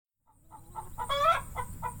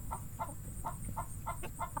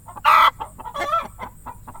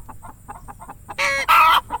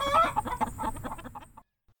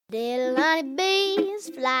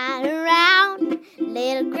flying around,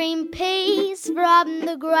 little green peas from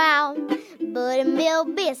the ground,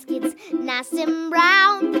 buttermilk biscuits, nice and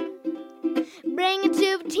brown. Bring it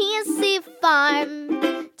to Tennessee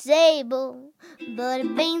farm table. Butter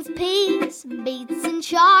beans, peas, beets and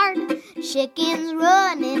chard, chickens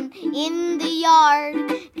running in the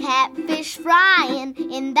yard, catfish frying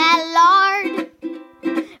in that lard.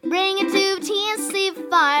 Bring it to Tennessee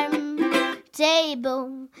farm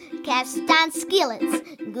table. Cast iron skillets,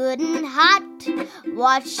 good and hot.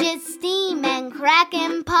 Watch it steam and crack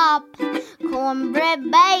and pop. Cornbread,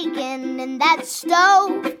 bacon in that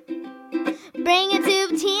stove. Bring it to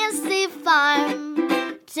Tennessee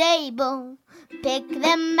farm table. Pick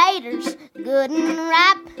them maters, good and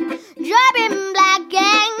ripe, dropping black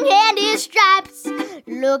and candy stripes.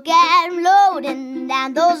 Look at 'em loading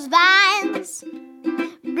down those vines.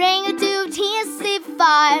 Bring it to Tennessee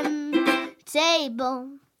farm table.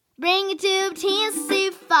 Bring it to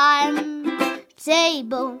Tennessee farm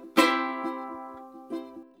table.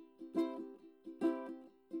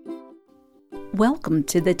 Welcome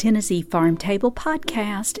to the Tennessee Farm Table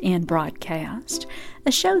podcast and broadcast,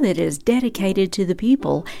 a show that is dedicated to the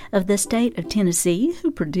people of the state of Tennessee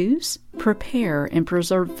who produce, prepare, and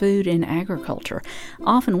preserve food and agriculture,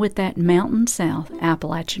 often with that Mountain South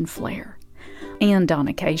Appalachian flair. And on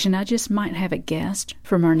occasion, I just might have a guest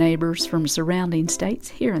from our neighbors from surrounding states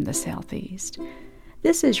here in the Southeast.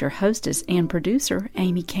 This is your hostess and producer,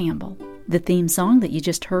 Amy Campbell. The theme song that you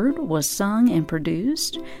just heard was sung and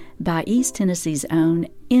produced by East Tennessee's own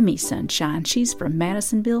Emmy Sunshine. She's from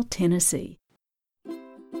Madisonville, Tennessee.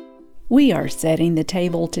 We are setting the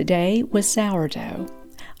table today with sourdough.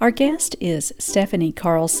 Our guest is Stephanie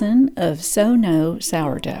Carlson of So No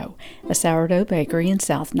Sourdough, a sourdough bakery in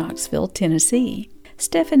South Knoxville, Tennessee.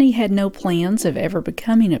 Stephanie had no plans of ever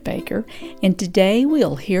becoming a baker, and today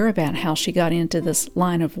we'll hear about how she got into this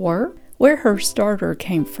line of work, where her starter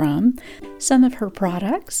came from, some of her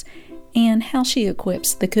products, and how she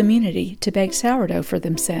equips the community to bake sourdough for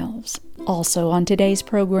themselves. Also on today's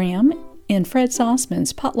program, in Fred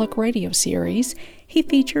Sossman's Potluck Radio series, he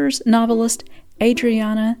features novelist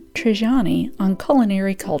Adriana Trajani on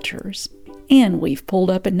culinary cultures. And we've pulled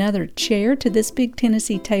up another chair to this big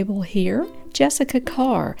Tennessee table here. Jessica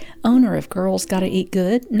Carr, owner of Girls Gotta Eat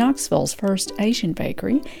Good, Knoxville's first Asian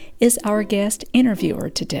bakery, is our guest interviewer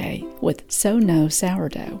today with So No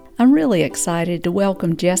Sourdough. I'm really excited to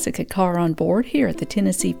welcome Jessica Carr on board here at the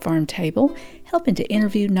Tennessee Farm Table, helping to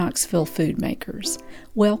interview Knoxville food makers.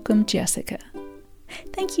 Welcome, Jessica.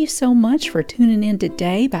 Thank you so much for tuning in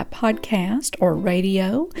today by podcast or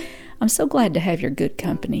radio. I'm so glad to have your good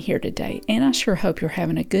company here today, and I sure hope you're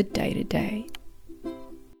having a good day today.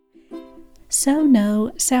 So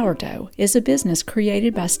No Sourdough is a business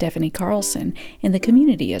created by Stephanie Carlson, and the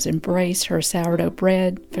community has embraced her sourdough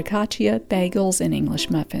bread, focaccia, bagels, and English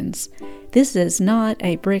muffins. This is not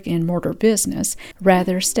a brick-and-mortar business.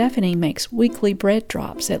 Rather, Stephanie makes weekly bread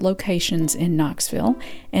drops at locations in Knoxville,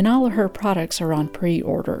 and all of her products are on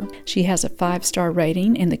pre-order. She has a 5-star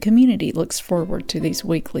rating, and the community looks forward to these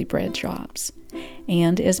weekly bread drops.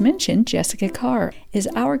 And as mentioned, Jessica Carr is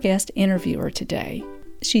our guest interviewer today.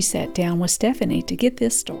 She sat down with Stephanie to get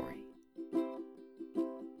this story.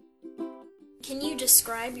 Can you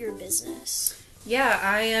describe your business? Yeah,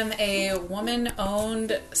 I am a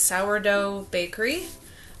woman-owned sourdough bakery.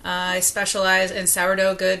 I specialize in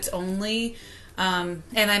sourdough goods only, and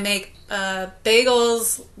I make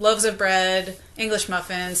bagels, loaves of bread, English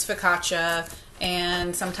muffins, focaccia,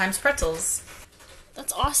 and sometimes pretzels.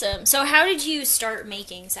 That's awesome. So how did you start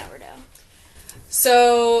making sourdough?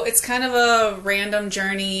 So it's kind of a random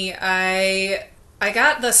journey. I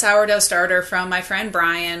got the sourdough starter from my friend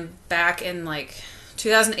Brian back in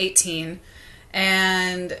 2018.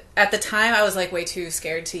 And at the time, I was way too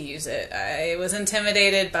scared to use it. I was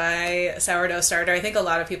intimidated by sourdough starter. I think a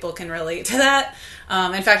lot of people can relate to that.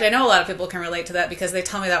 In fact, I know a lot of people can relate to that because they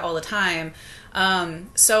tell me that all the time.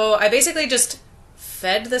 So I basically just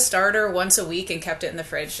fed the starter once a week and kept it in the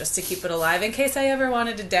fridge just to keep it alive in case I ever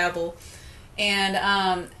wanted to dabble. And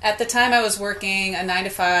at the time, I was working a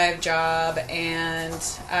 9-to-5 job, and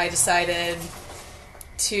I decided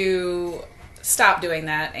to stop doing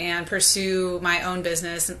that and pursue my own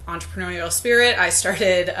business and entrepreneurial spirit. I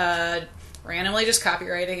started randomly just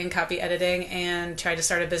copywriting and copy editing and tried to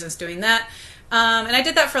start a business doing that. And I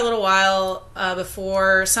did that for a little while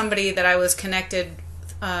before somebody that I was connected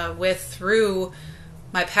with through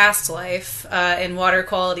my past life in water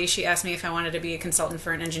quality, she asked me if I wanted to be a consultant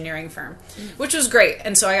for an engineering firm, which was great.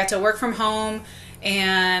 And so I got to work from home,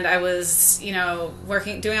 and I was,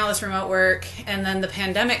 doing all this remote work. And then the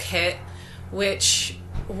pandemic hit, which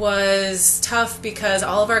was tough because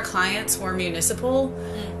all of our clients were municipal,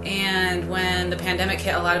 and when the pandemic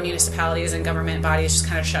hit, a lot of municipalities and government bodies just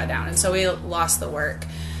kind of shut down, and so we lost the work.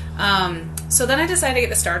 So then I decided to get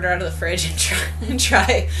the starter out of the fridge and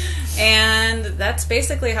try, and that's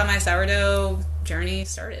basically how my sourdough journey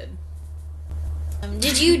started.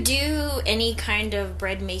 Did you do any kind of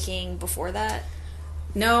bread making before that?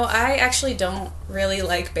 No, I actually don't really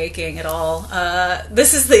like baking at all.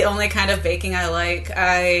 This is the only kind of baking I like.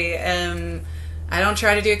 I don't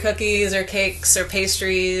try to do cookies or cakes or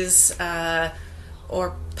pastries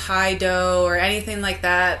or pie dough or anything like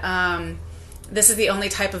that. This is the only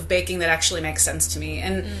type of baking that actually makes sense to me.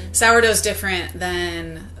 And sourdough is different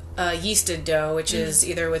than yeasted dough, which is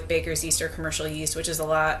either with baker's yeast or commercial yeast, which is a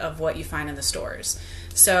lot of what you find in the stores.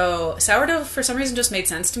 So sourdough, for some reason, just made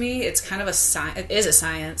sense to me. It's kind of it is a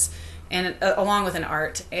science, and along with an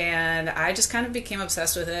art. And I just kind of became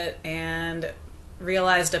obsessed with it and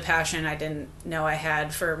realized a passion I didn't know I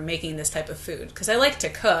had for making this type of food. Because I like to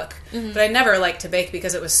cook, but I never liked to bake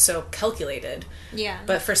because it was so calculated. Yeah.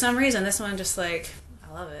 But for some reason, this one just I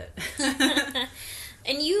love it.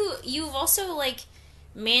 And you've also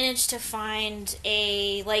managed to find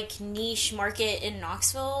a niche market in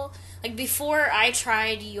Knoxville. Before I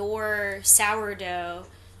tried your sourdough,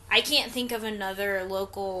 I can't think of another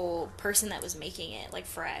local person that was making it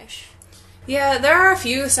fresh. Yeah, there are a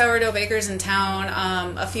few sourdough bakers in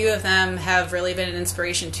town. A few of them have really been an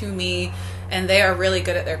inspiration to me, and they are really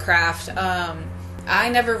good at their craft. I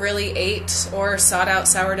never really ate or sought out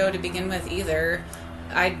sourdough to begin with either.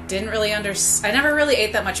 I never really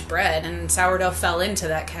ate that much bread, and sourdough fell into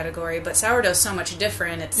that category, but sourdough is so much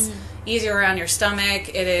different. It's easier around your stomach.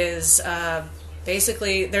 It is,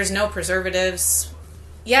 basically, there's no preservatives.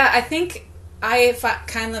 Yeah, I think I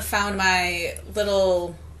kind of found my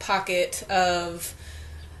little pocket of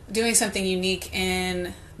doing something unique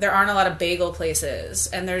there aren't a lot of bagel places,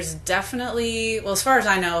 and there's definitely, well, as far as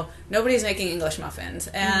I know, nobody's making English muffins,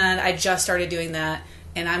 and I just started doing that,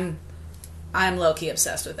 and I'm low-key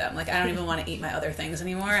obsessed with them. I don't even want to eat my other things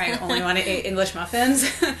anymore. I only want to eat English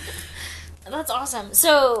muffins. That's awesome.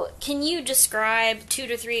 So, can you describe 2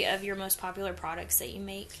 to 3 of your most popular products that you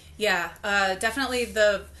make? Yeah, definitely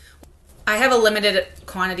I have a limited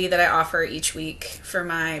quantity that I offer each week for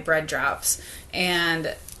my bread drops,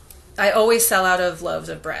 and I always sell out of loaves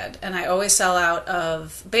of bread, and I always sell out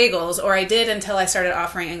of bagels, or I did until I started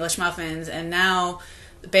offering English muffins, and now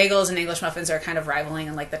bagels and English muffins are kind of rivaling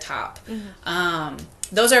in the top.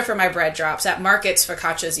 Those are for my bread drops. At markets,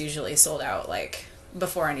 focaccia is usually sold out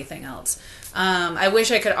before anything else. I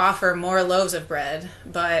wish I could offer more loaves of bread,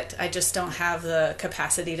 but I just don't have the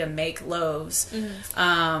capacity to make loaves.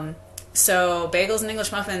 So bagels and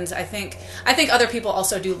English muffins, I think other people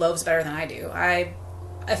also do loaves better than I do. I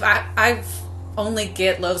only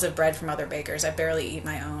get loaves of bread from other bakers. I barely eat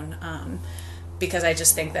my own. Because I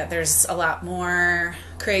just think that there's a lot more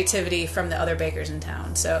creativity from the other bakers in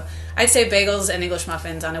town. So I'd say bagels and English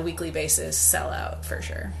muffins on a weekly basis sell out for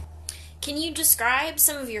sure. Can you describe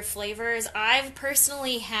some of your flavors? I've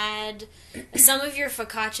personally had some of your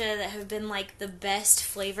focaccia that have been the best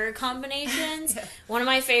flavor combinations. Yeah. One of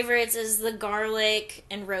my favorites is the garlic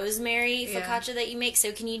and rosemary focaccia that you make.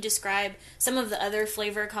 So can you describe some of the other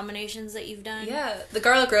flavor combinations that you've done? Yeah, the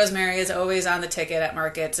garlic rosemary is always on the ticket at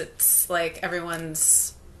markets. It's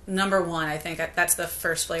everyone's number one. I think that's the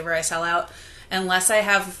first flavor I sell out. Unless I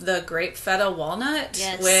have the grape feta walnut,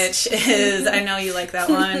 which is, I know you like that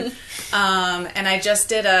one. And I just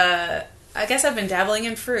did I guess I've been dabbling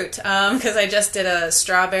in fruit, because I just did a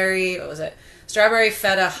strawberry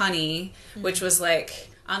feta honey, which was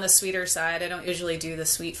on the sweeter side. I don't usually do the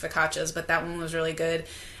sweet focaccias, but that one was really good.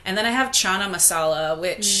 And then I have chana masala,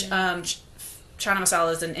 which, chana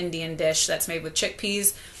masala is an Indian dish that's made with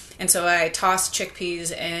chickpeas. And so I toss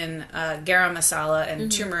chickpeas in garam masala and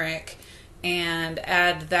turmeric, and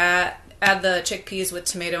add the chickpeas with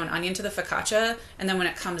tomato and onion to the focaccia, and then when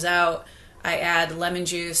it comes out, I add lemon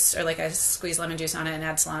juice, or I squeeze lemon juice on it and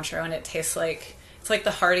add cilantro, and it tastes it's the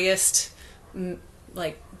heartiest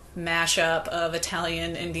mashup of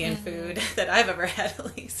Italian Indian food that I've ever had,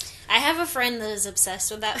 at least. I have a friend that is obsessed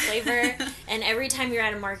with that flavor, and every time you're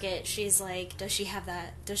at a market, she's like, does she have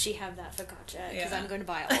that focaccia? Because I'm going to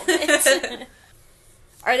buy all of it.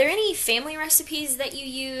 Are there any family recipes that you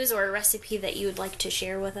use, or a recipe that you would like to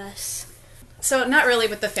share with us? So not really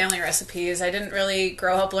with the family recipes. I didn't really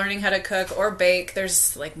grow up learning how to cook or bake.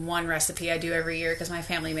 There's one recipe I do every year because my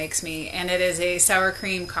family makes me, and it is a sour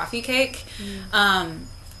cream coffee cake.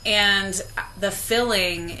 And the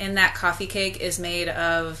filling in that coffee cake is made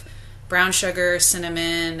of brown sugar,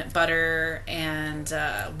 cinnamon, butter, and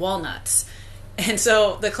walnuts. And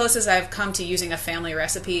so the closest I've come to using a family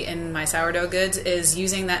recipe in my sourdough goods is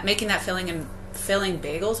making that filling and filling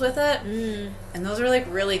bagels with it. And those are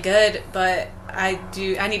like really good, but I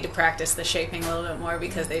need to practice the shaping a little bit more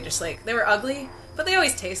because they just they were ugly, but they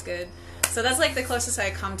always taste good. So that's like the closest I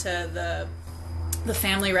come to the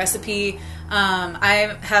family recipe.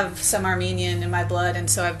 I have some Armenian in my blood, and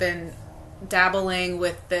so I've been dabbling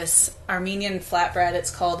with this Armenian flatbread. It's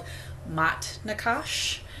called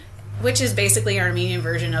matnakash, which is basically an Armenian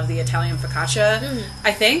version of the Italian focaccia,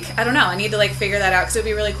 I think. I don't know. I need to figure that out because it would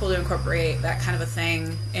be really cool to incorporate that kind of a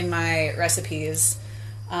thing in my recipes.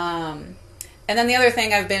 And then the other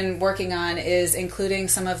thing I've been working on is including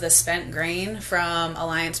some of the spent grain from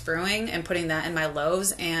Alliance Brewing and putting that in my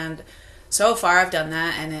loaves. And so far I've done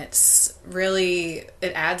that, and it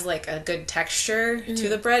adds a good texture to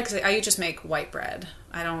the bread because I just make white bread.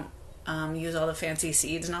 I don't use all the fancy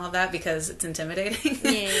seeds and all of that because it's intimidating.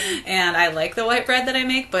 And I like the white bread that I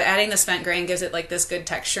make, but adding the spent grain gives it this good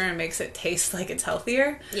texture and makes it taste like it's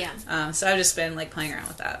healthier. So I've just been playing around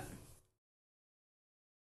with that.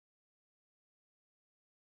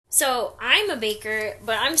 So I'm a baker,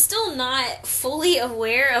 but I'm still not fully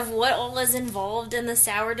aware of what all is involved in the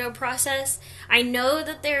sourdough process. I know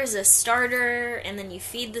that there's a starter and then you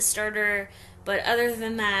feed the starter, but other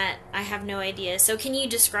than that, I have no idea. So can you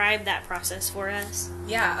describe that process for us?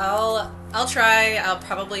 Yeah, I'll try. I'll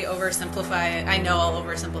probably oversimplify it. I know I'll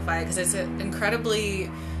oversimplify it because it's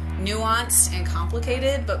incredibly nuanced and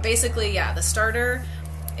complicated, but basically, the starter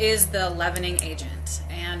is the leavening agent.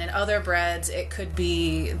 And in other breads, it could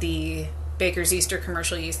be the baker's yeast or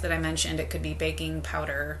commercial yeast that I mentioned. It could be baking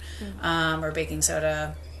powder or baking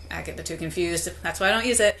soda. I get the two confused. That's why I don't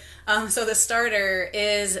use it. So the starter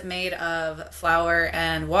is made of flour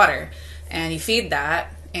and water, and you feed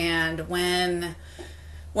that. And when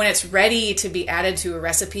it's ready to be added to a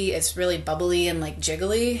recipe, it's really bubbly and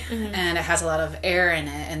jiggly, and it has a lot of air in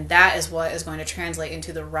it, and that is what is going to translate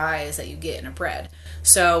into the rise that you get in a bread.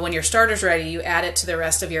 So when your starter's ready, you add it to the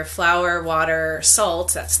rest of your flour, water,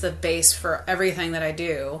 salt. That's the base for everything that I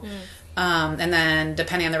do. And then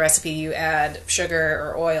depending on the recipe, you add sugar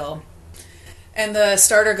or oil. And the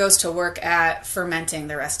starter goes to work at fermenting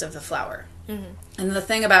the rest of the flour. And the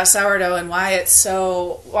thing about sourdough and why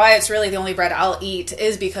it's really the only bread I'll eat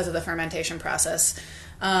is because of the fermentation process.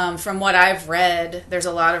 From what I've read, there's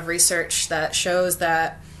a lot of research that shows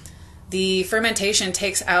that the fermentation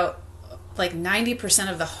takes out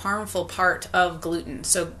 90% of the harmful part of gluten.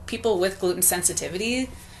 So people with gluten sensitivity,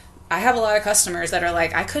 I have a lot of customers that are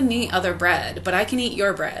I couldn't eat other bread, but I can eat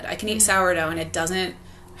your bread. I can eat sourdough and it doesn't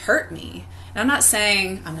hurt me. And I'm not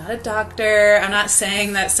saying, I'm not a doctor. I'm not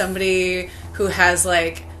saying that somebody who has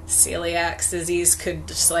celiac disease could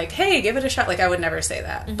just hey, give it a shot. I would never say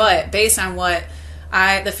that. But based on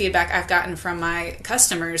the feedback I've gotten from my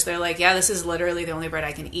customers, they're yeah, this is literally the only bread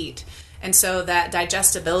I can eat. And so that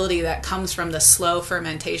digestibility that comes from the slow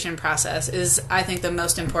fermentation process is, I think, the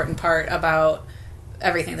most important part about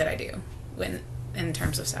everything that I do in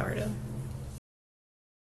terms of sourdough.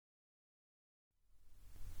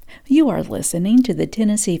 You are listening to the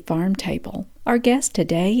Tennessee Farm Table. Our guest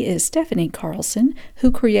today is Stephanie Carlson,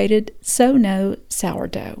 who created So No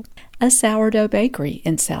Sourdough, a sourdough bakery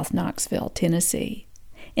in South Knoxville, Tennessee.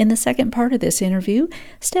 In the second part of this interview,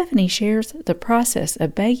 Stephanie shares the process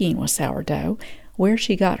of baking with sourdough, where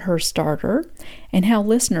she got her starter, and how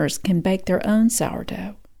listeners can bake their own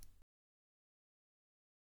sourdough.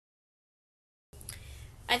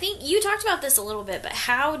 I think you talked about this a little bit, but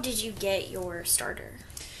how did you get your starter?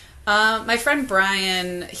 My friend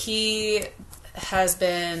Brian, he has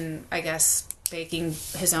been, baking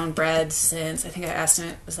his own bread since, I think I asked him,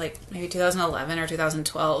 it was maybe 2011 or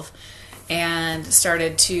 2012, and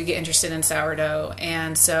started to get interested in sourdough.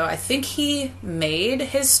 And so I think he made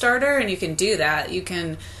his starter, and you can do that. You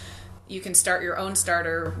can start your own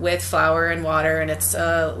starter with flour and water, and it's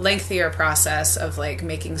a lengthier process of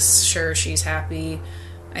making sure she's happy.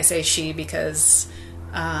 I say she because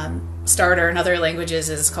starter in other languages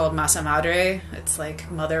is called masa madre. It's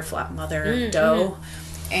mother dough.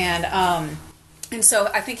 And so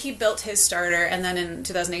I think he built his starter, and then in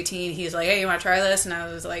 2018 he's hey, you want to try this? And I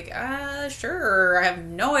was sure. I have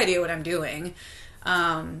no idea what I'm doing,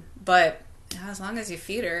 but as long as you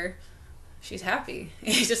feed her, she's happy.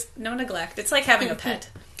 Just no neglect. It's like having a pet.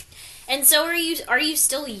 And so are you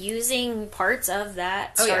still using parts of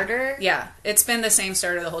that starter? Yeah, it's been the same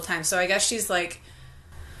starter the whole time. So I guess she's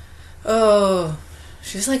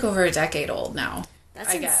she's over a decade old now.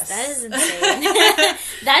 I guess. That is insane.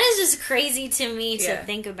 That is just crazy to me to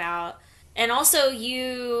think about. And also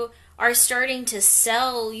you are starting to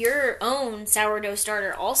sell your own sourdough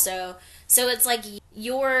starter also. So it's like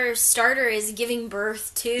your starter is giving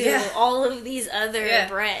birth to all of these other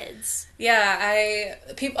breads. Yeah,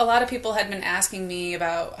 a lot of people had been asking me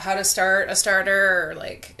about how to start a starter, or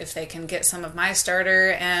like if they can get some of my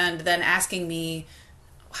starter, and then asking me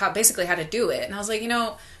how to do it. And I was like,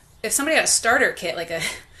 if somebody had a starter kit, like a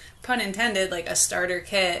pun intended, like a starter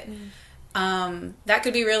kit, that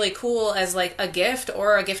could be really cool as like a gift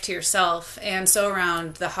or a gift to yourself. And so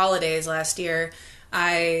around the holidays last year,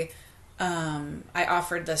 I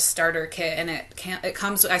offered the starter kit, and it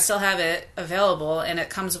comes, I still have it available, and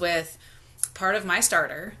it comes with part of my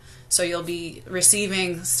starter. So you'll be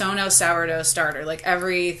receiving Sono sourdough starter, like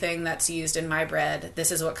everything that's used in my bread.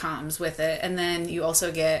 This is what comes with it. And then you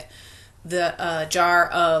also get the jar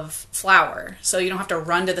of flour. So you don't have to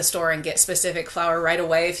run to the store and get specific flour right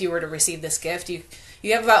away if you were to receive this gift. You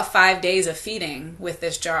have about 5 days of feeding with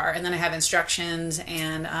this jar. And then I have instructions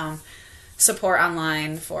and support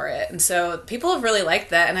online for it. And so people have really liked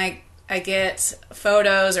that. And I get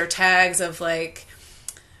photos or tags of like,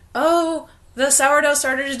 oh, the sourdough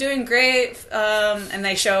starter is doing great. And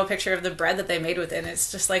they show a picture of the bread that they made with it. And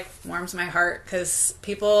it's just like warms my heart, because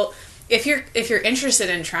people, if you're interested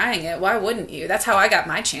in trying it, why wouldn't you? That's how I got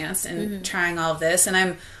my chance in trying all of this. And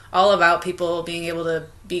I'm all about people being able to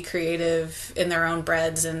be creative in their own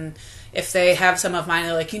breads. And if they have some of mine,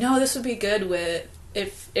 they're like, this would be good with,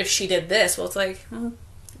 if she did this. Well, it's like,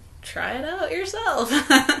 try it out yourself.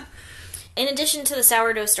 In addition to the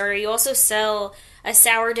sourdough starter, you also sell a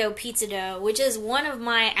sourdough pizza dough, which is one of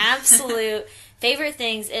my absolute favorite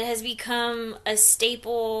things. It has become a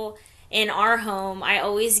staple in our home. I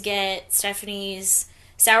always get Stephanie's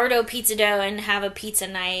sourdough pizza dough and have a pizza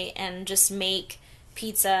night and just make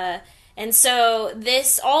pizza. And so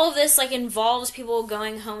all of this like involves people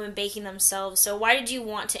going home and baking themselves. So why did you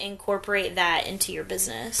want to incorporate that into your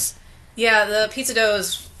business? Yeah, the pizza dough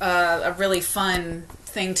is a really fun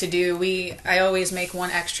thing to do. I always make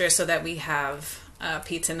one extra so that we have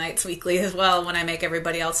pizza nights weekly as well when I make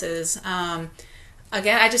everybody else's.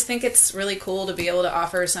 Again, I just think it's really cool to be able to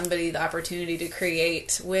offer somebody the opportunity to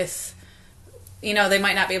create with, they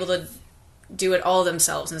might not be able to do it all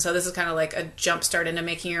themselves. And so this is kind of like a jump start into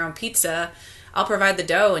making your own pizza. I'll provide the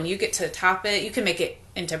dough and you get to top it. You can make it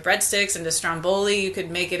into breadsticks, into stromboli. You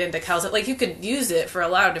could make it into calzone. Like, you could use it for a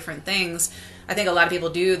lot of different things. I think a lot of people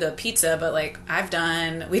do the pizza, but like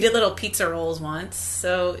we did little pizza rolls once.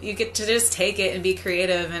 So you get to just take it and be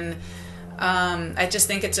creative. And I just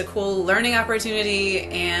think it's a cool learning opportunity,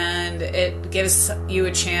 and it gives you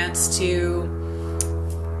a chance to,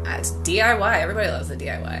 it's DIY. Everybody loves the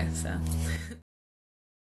DIY, so.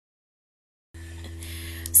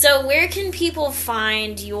 So where can people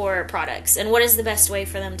find your products, and what is the best way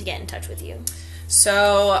for them to get in touch with you?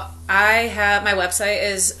 So my website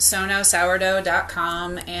is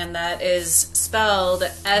sonosourdough.com, and that is spelled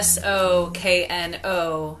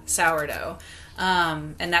SOKNO sourdough.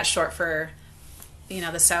 And that's short for,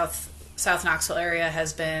 the South Knoxville area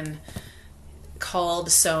has been called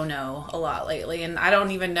Sono a lot lately, and I don't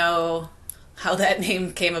even know how that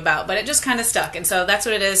name came about, but it just kind of stuck. And so that's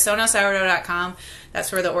what it is, sonosourdough.com.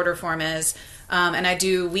 That's where the order form is. And I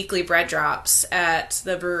do weekly bread drops at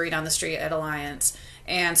the brewery down the street at Alliance.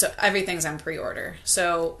 And so everything's on pre-order.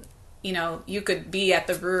 So, you could be at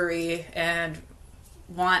the brewery and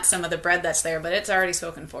want some of the bread that's there, but it's already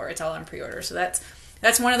spoken for. It's all on pre-order. So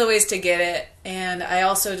that's one of the ways to get it. And I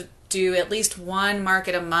also do at least one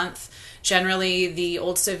market a month, generally the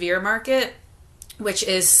Old Sevier Market, which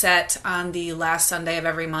is set on the last Sunday of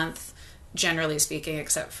every month, generally speaking,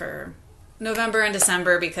 except for November and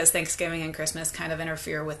December, because Thanksgiving and Christmas kind of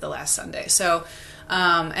interfere with the last Sunday. So,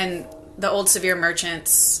 and the Old Sevier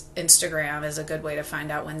Merchants Instagram is a good way to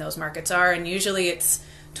find out when those markets are. And usually it's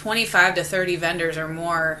 25 to 30 vendors or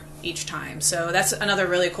more each time. So that's another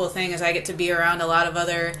really cool thing, is I get to be around a lot of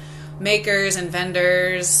other makers and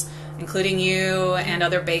vendors, including you and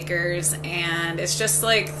other bakers. And it's just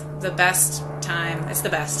like the best time. It's the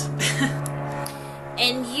best.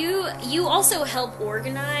 And you also help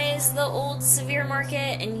organize the Old Sevier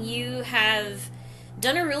Market, and you have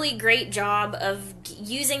done a really great job of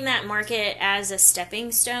using that market as a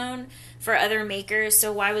stepping stone for other makers.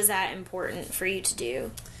 So why was that important for you to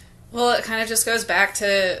do? Well, it kind of just goes back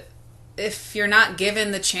to, if you're not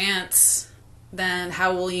given the chance, then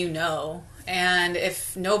how will you know? And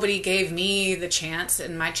if nobody gave me the chance,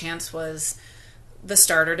 and my chance was the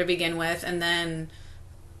starter to begin with, and then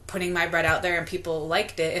putting my bread out there and people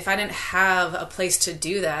liked it, if I didn't have a place to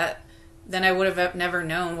do that, then I would have never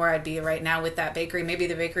known where I'd be right now with that bakery. Maybe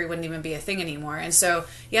the bakery wouldn't even be a thing anymore. And so,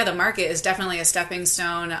 yeah, the market is definitely a stepping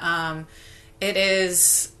stone. It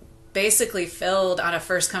is basically filled on a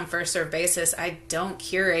first come first serve basis. I don't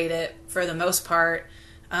curate it for the most part,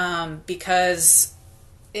 because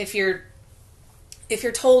if you're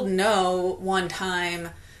told no one time,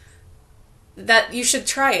 that you should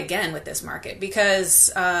try again with this market,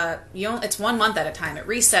 because it's 1 month at a time. It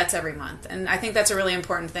resets every month, and I think that's a really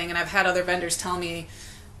important thing. And I've had other vendors tell me,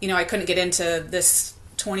 I couldn't get into this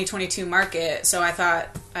 2022 market, so I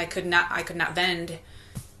thought I could not vend,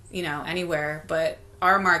 anywhere. But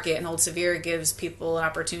our market in Old Sevier gives people an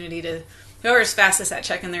opportunity to, whoever's fastest at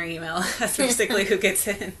checking their email, that's basically who gets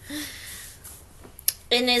in.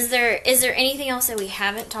 And is there anything else that we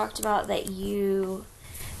haven't talked about that you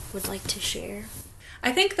would like to share?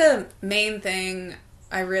 I think the main thing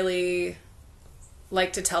I really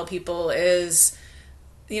like to tell people is,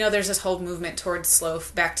 there's this whole movement towards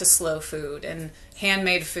back to slow food and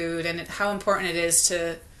handmade food, and how important it is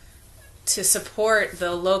to support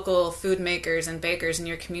the local food makers and bakers in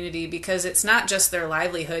your community, because it's not just their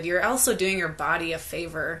livelihood. You're also doing your body a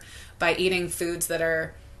favor by eating foods that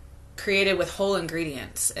are created with whole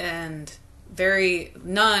ingredients and very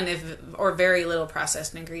little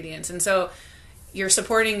processed ingredients. And so you're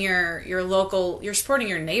supporting your local, you're supporting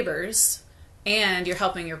your neighbors, and you're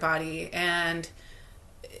helping your body. And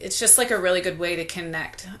it's just like a really good way to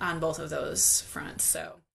connect on both of those fronts.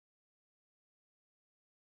 So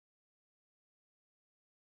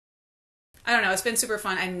I don't know, it's been super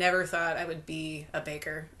fun. I never thought I would be a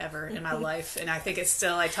baker ever in my life, and I think it's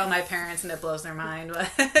still, I tell my parents and it blows their mind.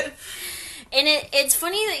 And it's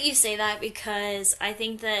funny that you say that, because I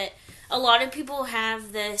think that a lot of people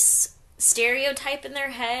have this stereotype in their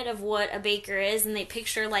head of what a baker is, and they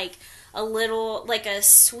picture like a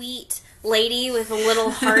sweet lady with a little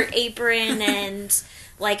heart apron and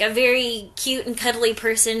like a very cute and cuddly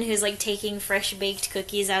person who's like taking fresh baked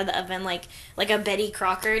cookies out of the oven, like a Betty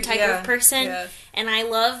Crocker type of person. Yeah. And I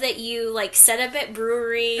love that you like set up at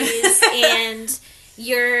breweries and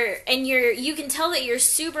you can tell that you're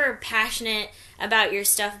super passionate about your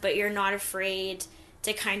stuff, but you're not afraid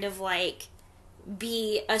to kind of like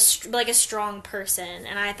be a strong person.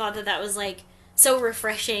 And I thought that was like so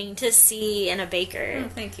refreshing to see in a baker. Oh,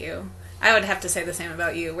 thank you. I would have to say the same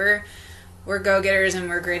about you. We're go-getters and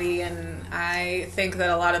we're gritty, and I think that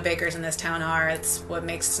a lot of bakers in this town are. It's what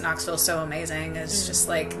makes Knoxville so amazing, is just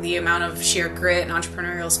like the amount of sheer grit and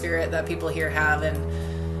entrepreneurial spirit that people here have,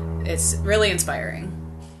 and it's really inspiring.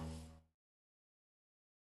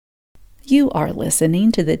 You are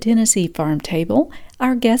listening to the Tennessee Farm Table.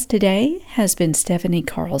 Our guest today has been Stephanie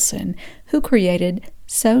Carlson, who created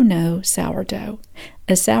So No Sourdough,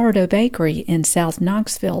 a sourdough bakery in South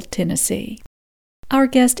Knoxville, Tennessee. Our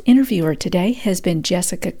guest interviewer today has been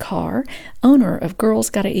Jessica Carr, owner of Girls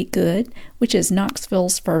Gotta Eat Good, which is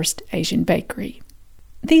Knoxville's first Asian bakery.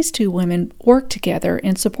 These two women work together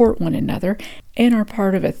and support one another and are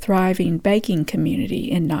part of a thriving baking community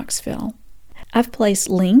in Knoxville. I've placed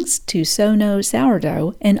links to So No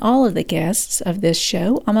Sourdough and all of the guests of this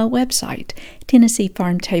show on my website,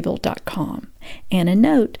 TennesseeFarmTable.com. And a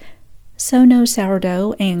note, So No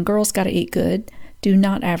Sourdough and Girls Gotta Eat Good do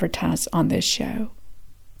not advertise on this show.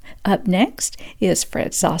 Up next is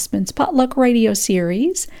Fred Sossman's Potluck Radio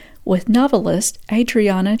series with novelist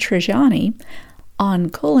Adriana Trigiani on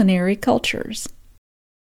culinary cultures.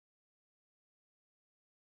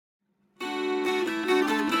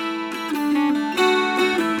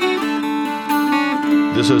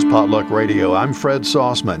 This is Potluck Radio. I'm Fred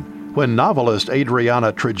Sossman. When novelist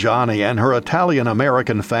Adriana Trigiani and her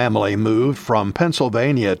Italian-American family moved from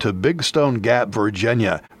Pennsylvania to Big Stone Gap,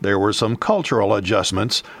 Virginia, there were some cultural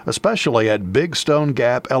adjustments, especially at Big Stone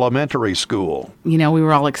Gap Elementary School. We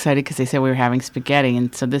were all excited because they said we were having spaghetti,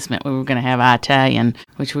 and so this meant we were going to have Italian,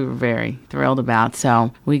 which we were very thrilled about.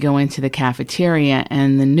 So we go into the cafeteria,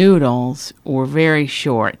 and the noodles were very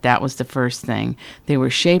short. That was the first thing. They were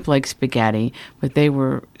shaped like spaghetti, but they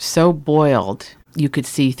were so boiled you could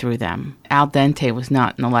see through them. Al dente was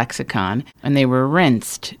not in the lexicon, and they were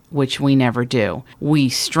rinsed, which we never do. We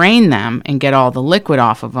strain them and get all the liquid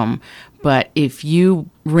off of them, but if you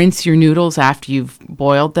rinse your noodles after you've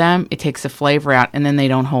boiled them, it takes the flavor out, and then they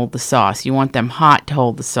don't hold the sauce. You want them hot to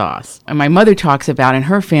hold the sauce. And my mother talks about, in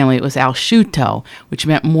her family, it was al asciutto, which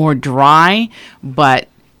meant more dry, but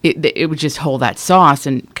it would just hold that sauce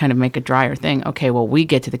and kind of make a drier thing. Okay, well, we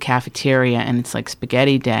get to the cafeteria and it's like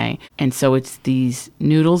spaghetti day. And so it's these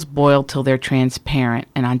noodles boiled till they're transparent.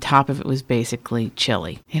 And on top of it was basically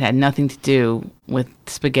chili. It had nothing to do with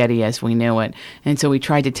spaghetti as we knew it. And so we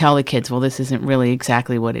tried to tell the kids, well, this isn't really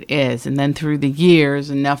exactly what it is. And then through the years,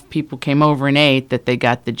 enough people came over and ate that they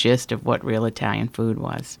got the gist of what real Italian food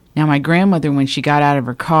was. Now, my grandmother, when she got out of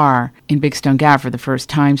her car in Big Stone Gap for the first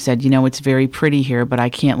time, said, it's very pretty here, but I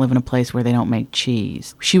can't live in a place where they don't make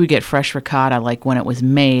cheese. She would get fresh ricotta like when it was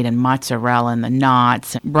made, and mozzarella and the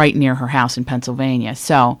knots right near her house in Pennsylvania.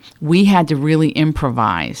 So we had to really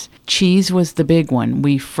improvise. Cheese was the big one.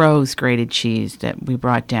 We froze grated cheese that we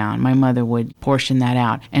brought down. My mother would portion that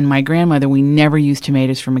out. And my grandmother, we never used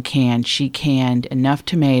tomatoes from a can. She canned enough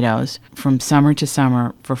tomatoes from summer to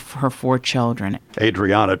summer for her 4 children.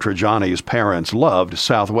 Adriana Trajani's parents loved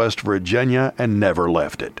Southwest Virginia and never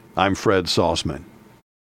left it. I'm Fred Sauceman.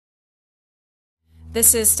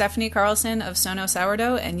 This is Stephanie Carlson of Sono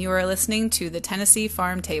Sourdough, and you are listening to the Tennessee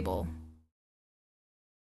Farm Table.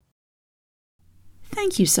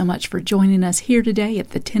 Thank you so much for joining us here today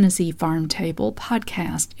at the Tennessee Farm Table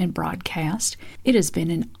podcast and broadcast. It has been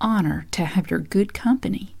an honor to have your good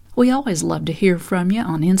company. We always love to hear from you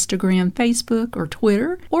on Instagram, Facebook, or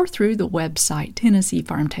Twitter, or through the website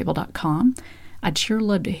TennesseeFarmTable.com. I'd sure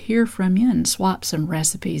love to hear from you and swap some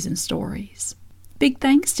recipes and stories. Big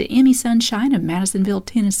thanks to Emmy Sunshine of Madisonville,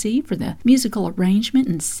 Tennessee for the musical arrangement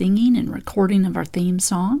and singing and recording of our theme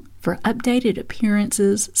song. For updated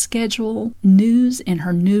appearances, schedule, news, and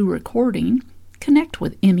her new recording, connect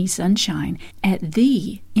with Emmy Sunshine at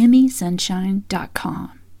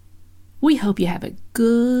theemmysunshine.com. We hope you have a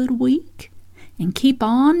good week and keep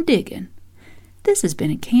on digging. This has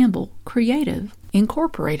been a Campbell Creative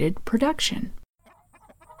Incorporated production.